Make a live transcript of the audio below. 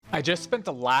I just spent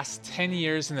the last 10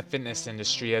 years in the fitness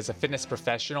industry as a fitness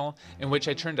professional, in which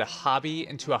I turned a hobby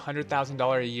into a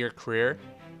 $100,000 a year career.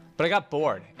 But I got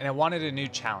bored and I wanted a new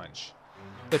challenge.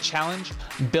 The challenge?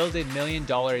 Build $1 million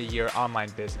a year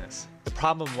online business. The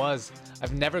problem was,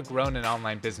 I've never grown an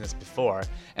online business before,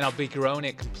 and I'll be growing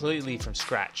it completely from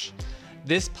scratch.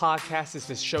 This podcast is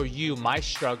to show you my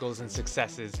struggles and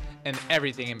successes and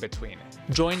everything in between.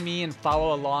 Join me and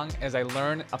follow along as I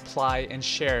learn, apply, and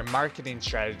share marketing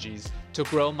strategies to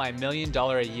grow my $1 million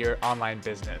a year online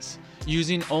business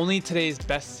using only today's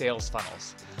best sales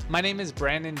funnels. My name is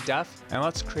Brandon Duff, and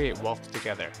let's create wealth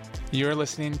together. You're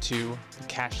listening to the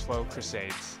Cashflow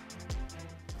Crusades.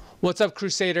 What's up,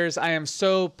 Crusaders? I am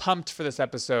so pumped for this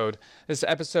episode. This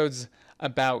episode's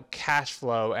about cash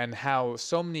flow and how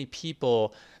so many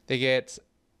people, they get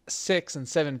 6 and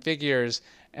 7 figures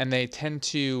and they tend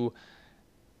to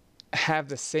have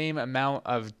the same amount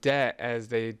of debt as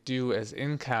they do as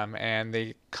income, and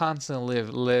they constantly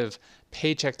live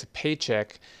paycheck to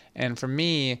paycheck. And for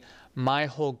me, my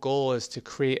whole goal is to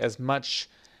create as much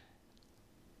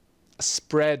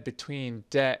spread between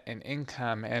debt and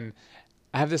income. And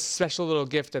I have this special little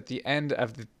gift at the end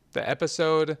of the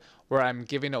episode where I'm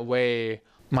giving away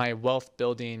my wealth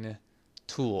building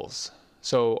tools.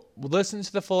 So listen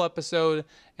to the full episode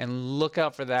and look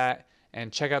out for that,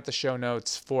 and check out the show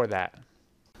notes for that.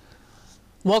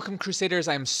 Welcome, Crusaders.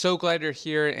 I'm so glad you're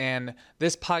here, and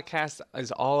this podcast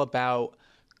is all about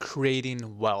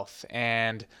creating wealth.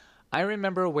 And I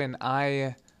remember when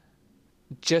I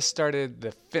just started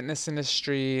the fitness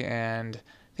industry, and I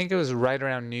think it was right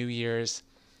around New Year's,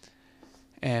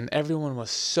 and everyone was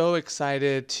so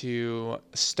excited to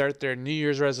start their New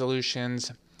Year's resolutions.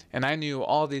 And I knew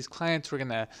all these clients were going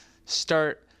to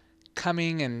start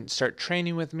coming and start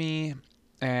training with me.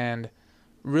 And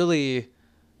really,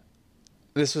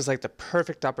 this was like the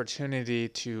perfect opportunity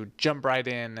to jump right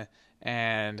in,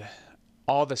 and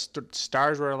all the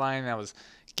stars were aligned. I was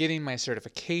getting my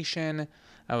certification.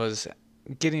 I was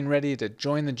getting ready to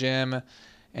join the gym,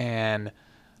 and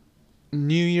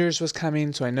New Year's was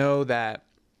coming. So I know that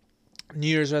New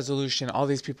Year's resolution, all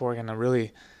these people were going to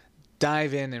really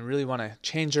dive in and really want to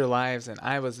change their lives. And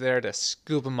I was there to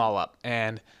scoop them all up.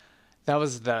 And that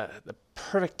was the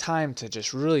perfect time to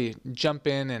just really jump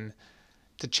in and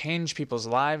to change people's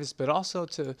lives, but also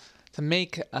to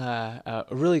make a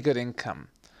really good income.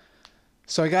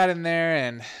 So I got in there,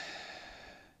 and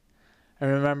I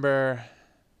remember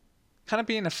kind of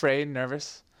being afraid,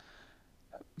 nervous,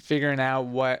 figuring out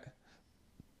what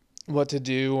to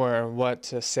do or what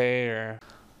to say. Or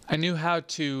I knew how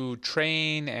to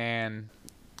train and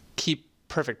keep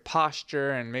perfect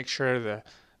posture and make sure the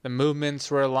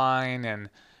movements were aligned, and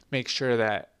make sure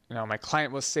that my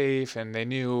client was safe and they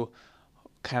knew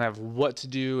kind of what to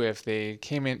do if they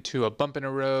came into a bump in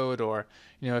a road, or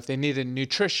if they needed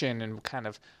nutrition and kind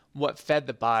of what fed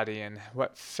the body and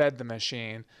what fed the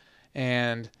machine.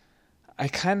 And I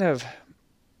kind of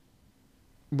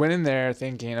went in there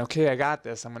thinking, okay, I got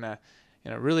this. I'm gonna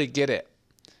really get it.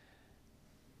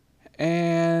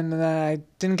 And I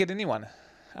didn't get anyone.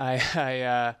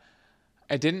 I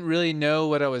didn't really know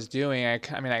what I was doing.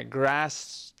 I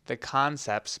grasped the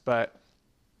concepts, but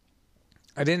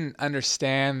I didn't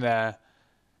understand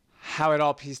how it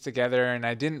all pieced together, and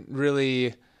I've never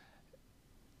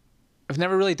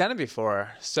really done it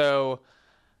before. So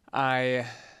I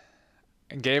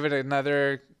gave it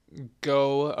another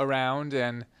go around,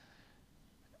 and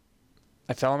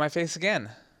I fell on my face again.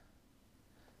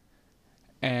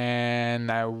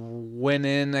 And I went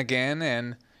in again,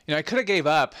 and I could have gave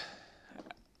up,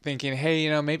 thinking,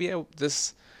 hey, maybe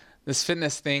this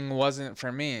fitness thing wasn't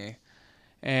for me.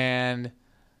 And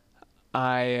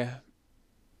I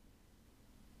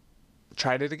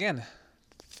tried it again.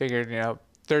 Figured,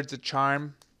 third's a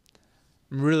charm.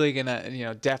 I'm really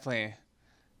gonna, definitely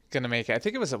gonna make it. I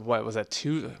think it was I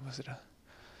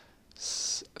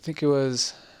think it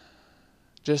was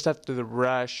just after the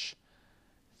rush.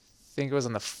 I think it was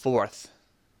on the 4th.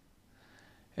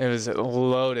 It was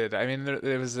loaded.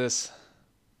 There was this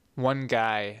one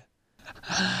guy.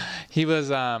 He was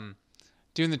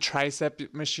doing the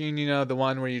tricep machine, the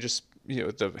one where you just,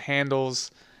 the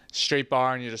handles, straight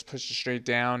bar, and you just push it straight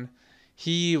down.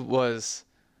 He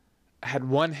had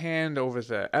one hand over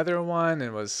the other one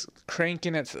and was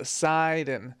cranking it to the side,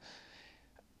 and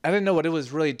I didn't know what it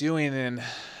was really doing. And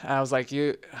I was like,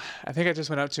 I think I just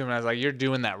went up to him and I was like, you're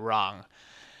doing that wrong.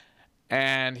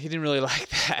 And he didn't really like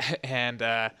that. And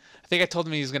I think I told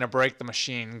him he was going to break the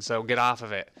machine, so get off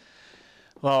of it.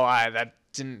 Well, that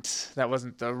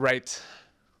wasn't the right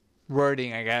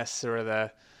wording, I guess, or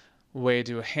the way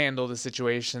to handle the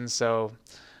situation. So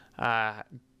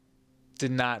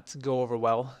did not go over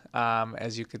well,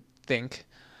 as you could think.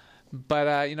 But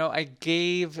I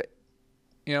gave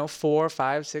 4,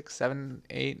 5, 6, 7,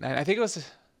 8, 9. I think it was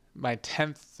my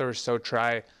 10th or so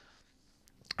try.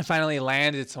 I finally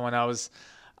landed someone.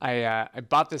 I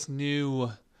bought this new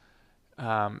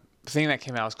thing that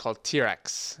came out. It was called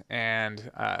T-Rex,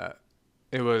 and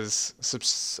it was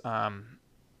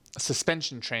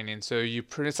suspension training. So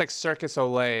it's like Circus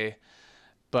Olay,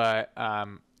 but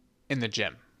in the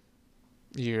gym.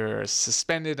 You're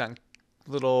suspended on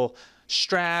little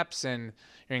straps, and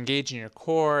you're engaging your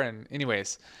core. And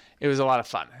anyways, it was a lot of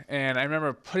fun. And I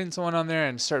remember putting someone on there,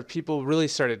 and people really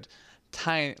started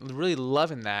really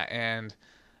loving that. And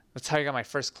that's how I got my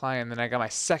first client. And then I got my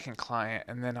second client,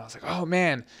 and then I was like, oh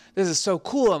man, this is so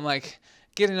cool. I'm like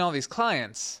getting all these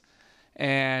clients.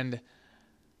 And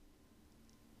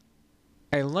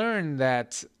I learned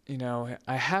that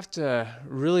I have to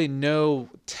really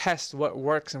test what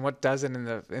works and what doesn't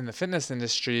in the fitness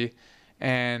industry.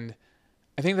 And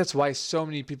I think that's why so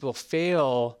many people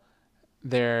fail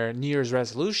their New Year's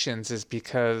resolutions, is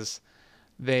because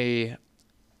they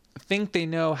think they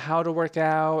know how to work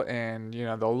out, and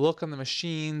they'll look on the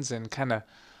machines and kind of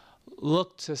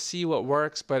look to see what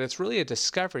works, but it's really a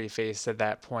discovery phase at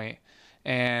that point.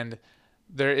 And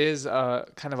there is a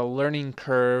kind of a learning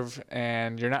curve,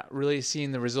 and you're not really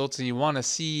seeing the results that you want to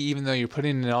see, even though you're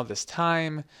putting in all this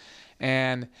time.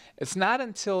 And it's not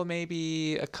until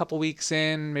maybe a couple weeks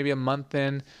in, maybe a month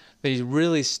in, that you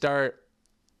really start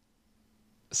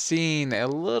seeing a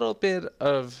little bit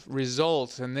of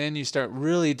results. And then you start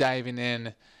really diving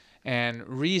in and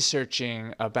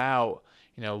researching about,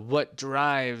 what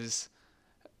drives,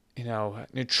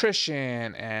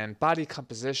 nutrition and body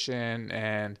composition,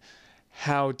 and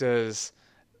how does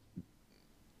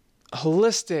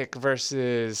holistic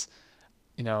versus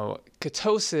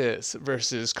ketosis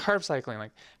versus carb cycling,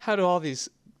 like how do all these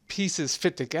pieces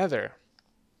fit together?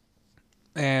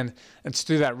 And it's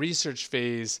through that research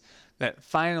phase that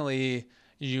finally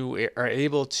you are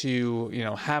able to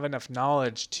have enough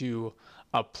knowledge to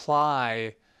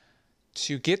apply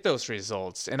to get those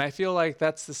results. And I feel like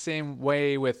that's the same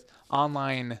way with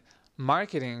online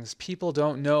marketings. People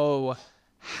don't know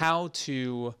how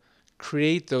to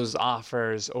create those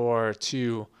offers, or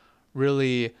to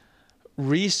really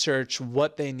research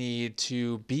what they need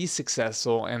to be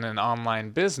successful in an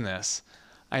online business.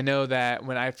 I know that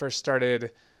when I first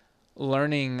started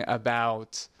learning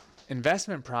about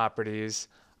investment properties,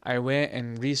 I went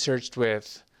and researched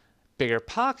with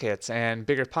BiggerPockets, and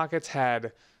BiggerPockets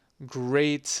had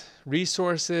great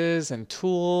resources and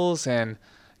tools and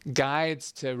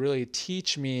guides to really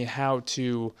teach me how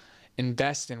to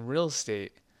invest in real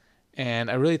estate.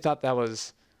 And I really thought that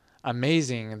was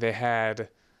amazing. They had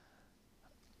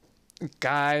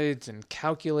guides and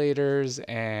calculators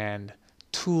and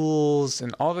tools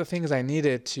and all the things I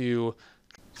needed to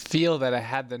feel that I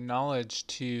had the knowledge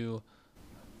to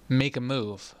make a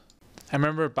move. I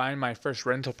remember buying my first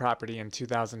rental property in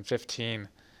 2015,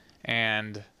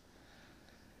 and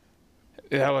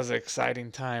that was an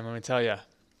exciting time, let me tell you.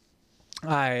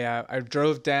 I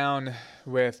drove down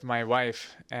with my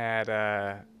wife at,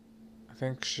 I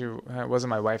think it wasn't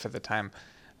my wife at the time,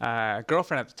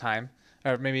 girlfriend at the time,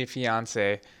 or maybe a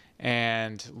fiance,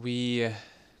 and we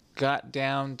got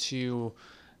down to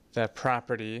the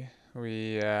property.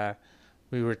 We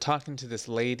were talking to this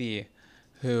lady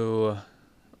who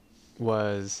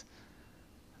was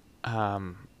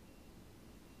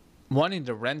wanting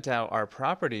to rent out our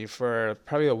property for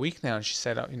probably a week now. And she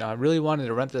said, I really wanted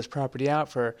to rent this property out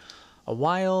for a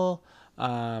while.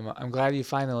 I'm glad you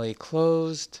finally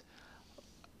closed.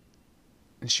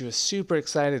 And she was super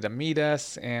excited to meet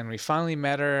us. And we finally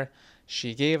met her.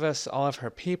 She gave us all of her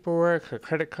paperwork, her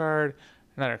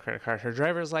her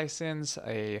driver's license,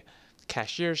 a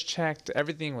cashier's check.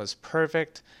 Everything was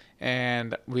perfect.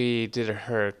 And we did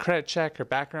her credit check, her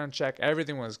background check.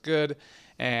 Everything was good.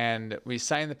 And we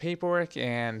signed the paperwork,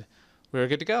 and we were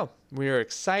good to go. We were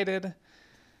excited,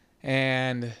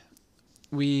 and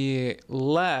we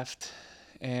left.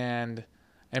 And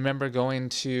I remember going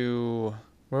to,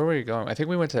 where were we going? I think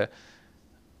we went to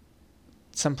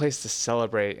someplace to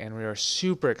celebrate, and we were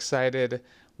super excited.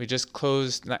 We just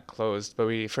not closed, but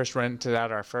we first rented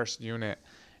out our first unit,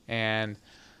 and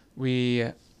we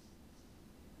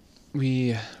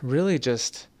really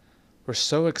just were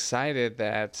so excited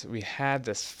that we had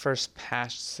this first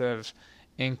passive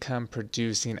income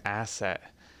producing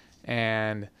asset.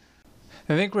 And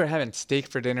I think we were having steak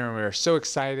for dinner, and we were so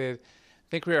excited. I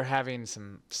think we were having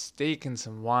some steak and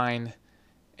some wine,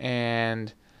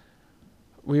 and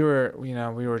we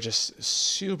were just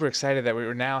super excited that we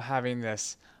were now having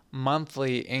this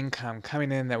monthly income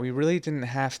coming in that we really didn't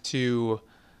have to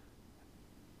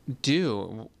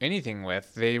do anything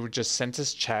with. They would just sent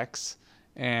us checks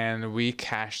and we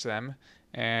cashed them,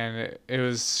 and it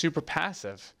was super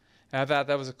passive. And I thought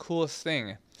that was the coolest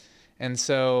thing. And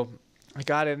so I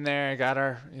got in there, I got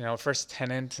our, first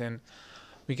tenant, and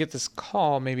we get this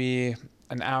call maybe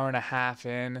an hour and a half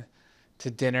in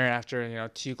to dinner after,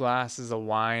 two glasses of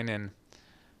wine. And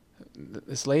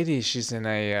this lady, she's in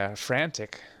a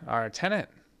frantic, our tenant,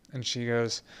 and she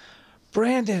goes,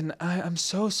 Brandon, I'm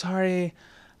so sorry.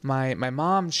 My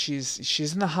mom,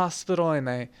 she's in the hospital, and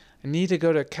I need to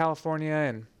go to California,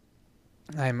 and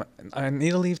I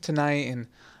need to leave tonight, and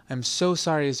I'm so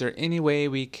sorry. Is there any way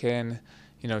we can,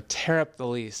 tear up the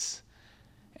lease?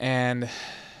 And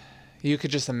you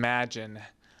could just imagine,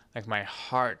 like, my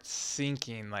heart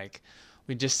sinking. Like,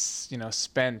 we just,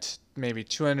 spent maybe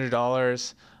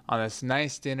 $200 on this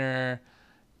nice dinner,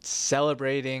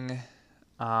 celebrating,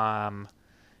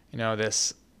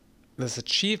 this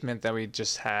achievement that we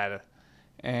just had,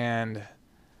 and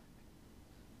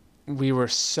we were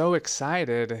so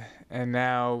excited, and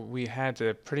now we had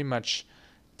to pretty much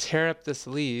tear up this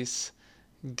lease,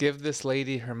 give this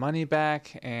lady her money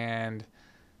back, and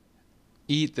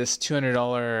eat this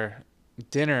 $200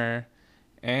 dinner.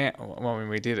 And well, I mean,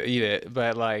 we did eat it,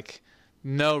 but like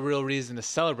no real reason to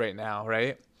celebrate now,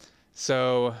 right?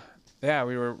 So yeah,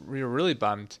 we were really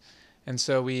bummed. And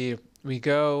so we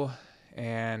go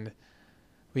and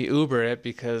we Uber it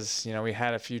because we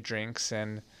had a few drinks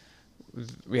and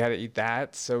we had to eat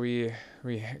that. So we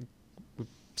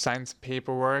signed some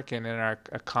paperwork, and in our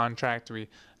a contract we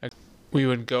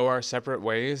would go our separate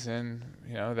ways, and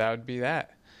that would be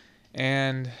that.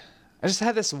 And I just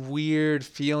had this weird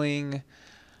feeling.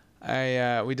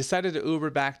 We decided to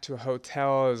Uber back to a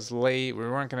hotel. It was late. We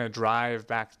weren't going to drive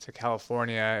back to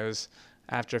California. It was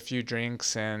after a few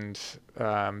drinks and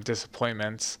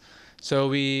disappointments. So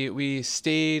we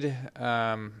stayed, in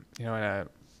a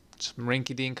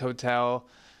rinky-dink hotel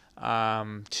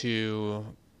to,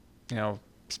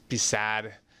 be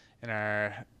sad in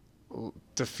our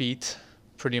defeat,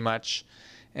 pretty much.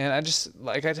 And I just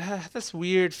I had this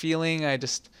weird feeling. I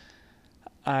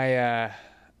decided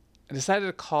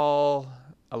to call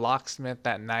a locksmith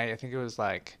that night. I think it was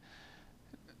like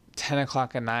 10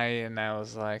 o'clock at night, and I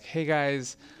was like, hey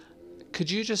guys,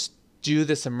 could you just do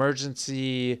this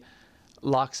emergency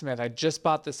locksmith? I just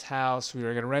bought this house. We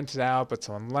were going to rent it out, but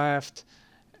someone left.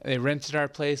 They rented our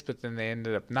place, but then they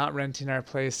ended up not renting our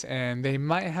place, and they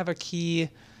might have a key.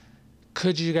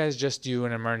 Could you guys just do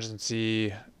an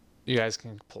emergency? You guys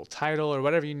can pull title or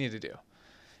whatever you need to do.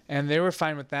 And they were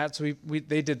fine with that, so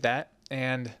they did that.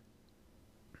 And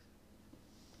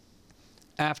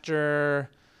after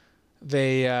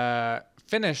they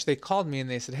finished, they called me and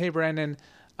they said, hey, Brandon,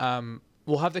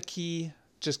 we'll have the key.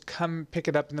 Just come pick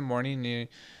it up in the morning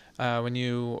when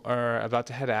you are about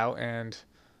to head out, and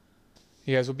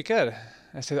you guys will be good.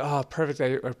 I said, oh, perfect.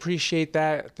 I appreciate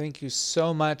that. Thank you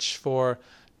so much for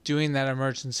doing that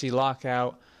emergency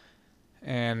lockout.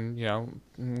 And, I'm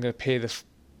going to pay the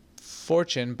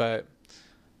fortune, but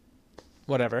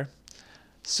whatever.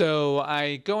 So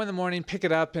I go in the morning, pick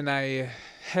it up, and I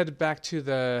head back to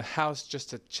the house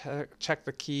just to check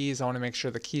the keys. I want to make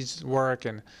sure the keys work,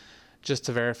 and just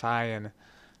to verify. And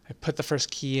I put the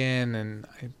first key in, and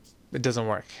it doesn't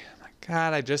work. I'm like,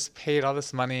 God, I just paid all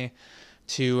this money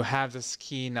to have this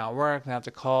key not work, and I have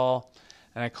to call.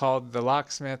 And I called the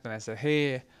locksmith, and I said,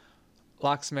 hey,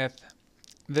 locksmith,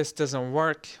 this doesn't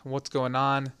work. What's going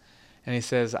on? And he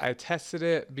says, I tested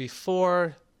it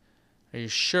before. Are you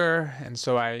sure? And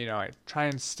so I try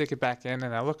and stick it back in,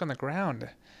 and I look on the ground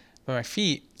by my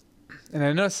feet, and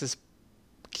I notice this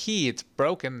key, it's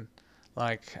broken,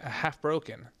 like half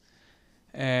broken.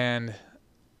 And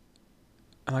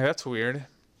I'm like, that's weird.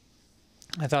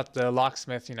 I thought the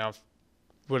locksmith,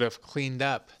 would have cleaned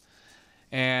up.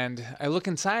 And I look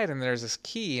inside, and there's this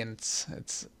key, and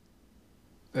it's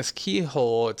this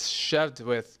keyhole, it's shoved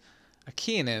with a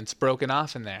key in it, and it's broken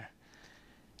off in there.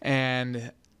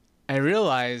 And I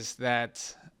realized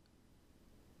that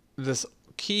this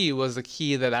key was the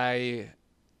key that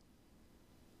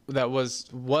was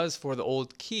for the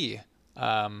old key,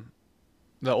 the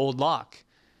old lock.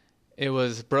 It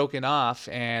was broken off,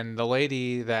 and the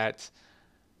lady that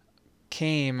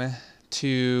came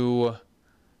to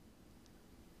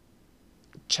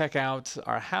check out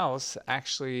our house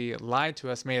actually lied to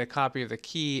us, made a copy of the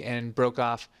key, and broke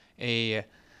off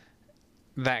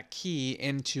that key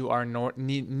into our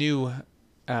new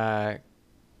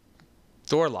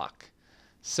door lock.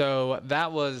 So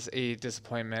that was a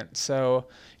disappointment. So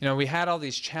we had all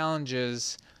these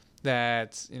challenges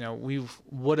that, we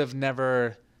would have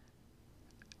never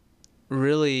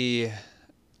really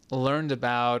learned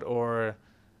about or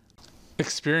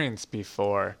experienced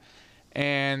before.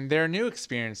 And they're new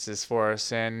experiences for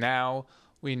us. And now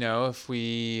we know if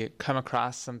we come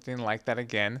across something like that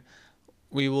again,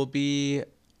 we will be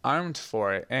armed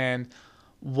for it. And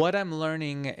what I'm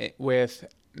learning with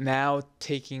now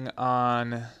taking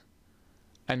on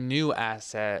a new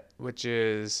asset, which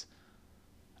is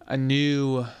a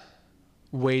new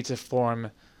way to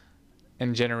form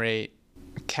and generate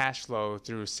cash flow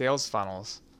through sales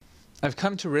funnels, I've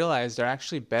come to realize they're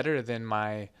actually better than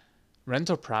my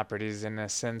rental properties in a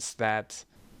sense that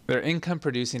they're income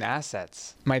producing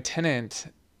assets. My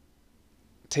tenant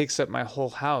takes up my whole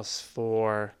house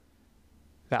for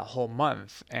that whole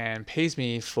month and pays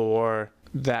me for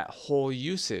that whole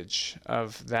usage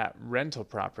of that rental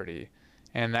property.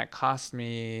 And that cost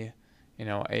me,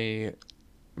 a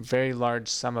very large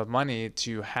sum of money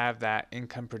to have that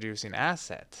income producing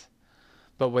asset.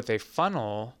 But with a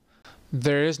funnel,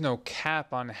 there is no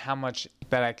cap on how much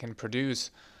that I can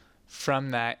produce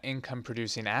from that income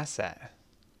producing asset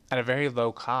at a very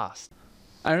low cost.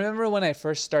 I remember when I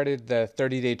first started the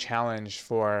 30-day challenge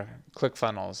for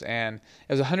ClickFunnels, and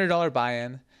it was a $100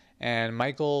 buy-in, and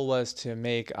my goal was to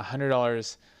make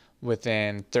 $100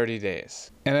 within 30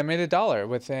 days. And I made $1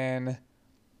 within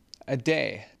a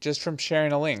day just from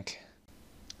sharing a link.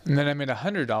 And then I made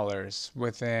 $100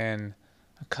 within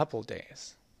a couple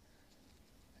days.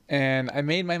 And I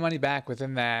made my money back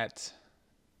within that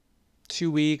 2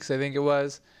 weeks, I think it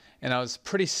was, and I was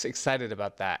pretty excited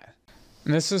about that.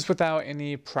 And this was without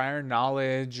any prior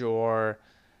knowledge or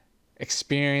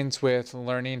experience with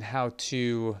learning how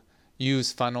to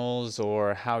use funnels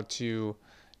or how to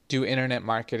do internet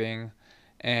marketing.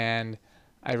 And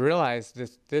I realized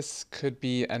that this could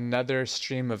be another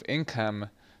stream of income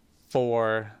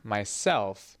for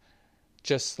myself,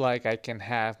 just like I can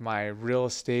have my real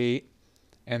estate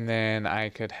and then I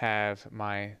could have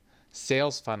my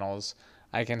sales funnels.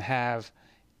 I can have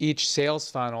each sales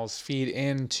funnels feed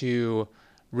into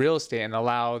real estate and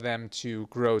allow them to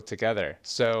grow together.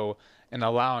 So, and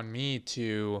allowing me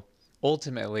to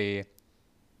ultimately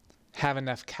have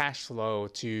enough cash flow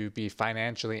to be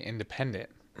financially independent.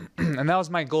 And that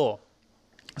was my goal.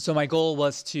 So my goal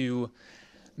was to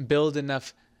build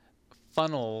enough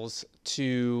funnels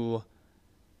to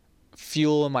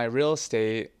fuel my real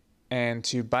estate and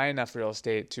to buy enough real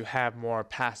estate to have more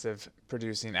passive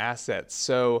producing assets.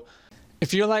 So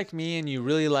if you're like me and you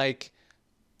really like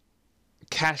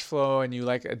cash flow and you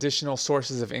like additional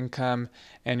sources of income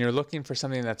and you're looking for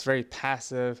something that's very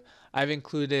passive, I've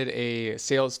included a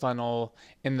sales funnel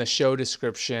in the show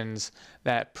descriptions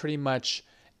that pretty much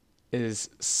is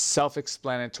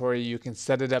self-explanatory. You can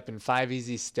set it up in 5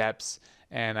 easy steps,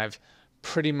 and I've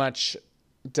pretty much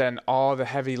done all the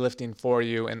heavy lifting for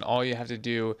you, and all you have to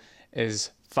do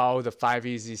is follow the 5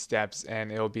 easy steps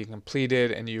and it'll be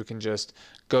completed, and you can just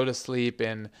go to sleep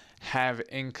and have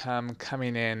income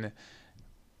coming in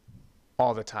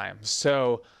all the time.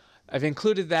 So I've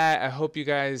included that. I hope you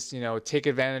guys, take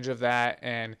advantage of that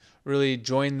and really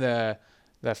join the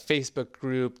Facebook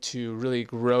group to really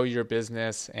grow your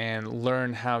business and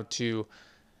learn how to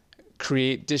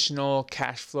create additional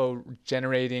cash flow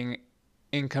generating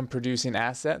income producing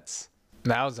assets.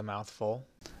 That was a mouthful.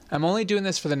 I'm only doing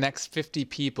this for the next 50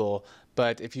 people,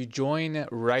 but if you join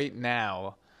right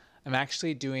now, I'm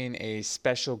actually doing a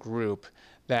special group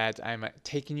that I'm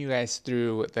taking you guys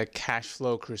through the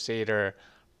Cashflow Crusader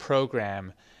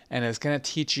program, and it's going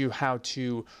to teach you how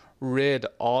to rid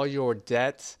all your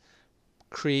debt,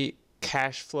 create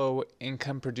cash flow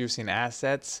income producing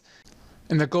assets.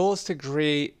 And the goal is to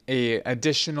create a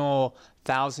additional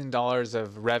 $1,000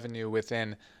 of revenue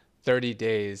within 30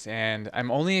 days. And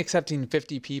I'm only accepting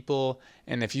 50 people.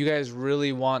 And if you guys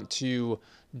really want to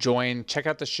join, check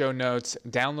out the show notes,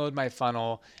 download my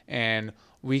funnel, and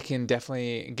we can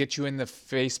definitely get you in the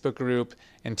Facebook group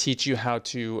and teach you how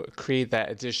to create that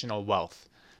additional wealth.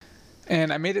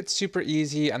 And I made it super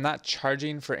easy. I'm not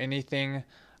charging for anything.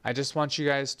 I just want you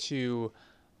guys to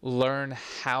learn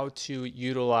how to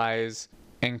utilize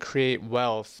and create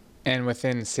wealth and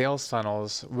within sales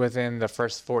funnels within the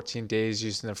first 14 days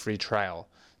using the free trial.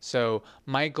 So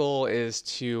my goal is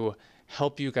to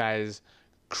help you guys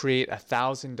create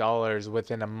 $1,000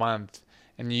 within a month,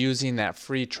 and using that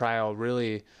free trial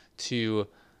really to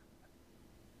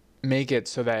make it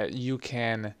so that you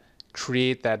can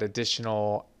create that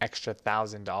additional extra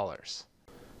 $1,000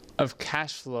 of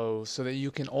cash flow so that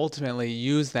you can ultimately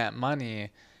use that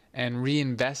money and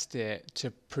reinvest it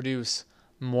to produce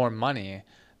more money.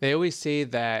 They always say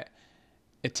that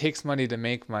it takes money to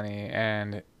make money,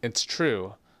 and it's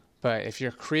true. But if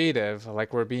you're creative,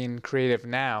 like we're being creative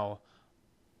now,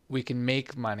 we can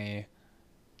make money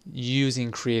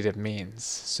using creative means.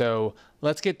 So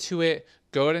let's get to it.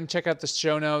 Go ahead and check out the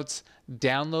show notes,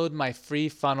 download my free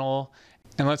funnel,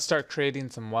 and let's start creating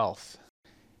some wealth.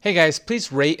 Hey guys,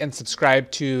 please rate and subscribe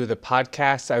to the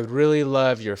podcast. I would really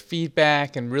love your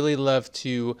feedback and really love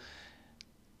to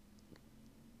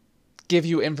give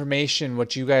you information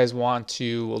what you guys want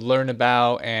to learn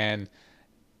about and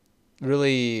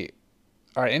really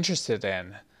are interested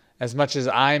in. As much as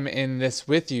I'm in this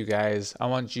with you guys, I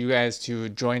want you guys to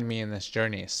join me in this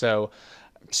journey. So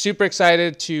super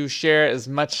excited to share as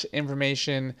much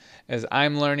information as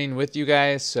I'm learning with you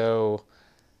guys. So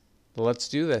let's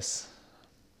do this.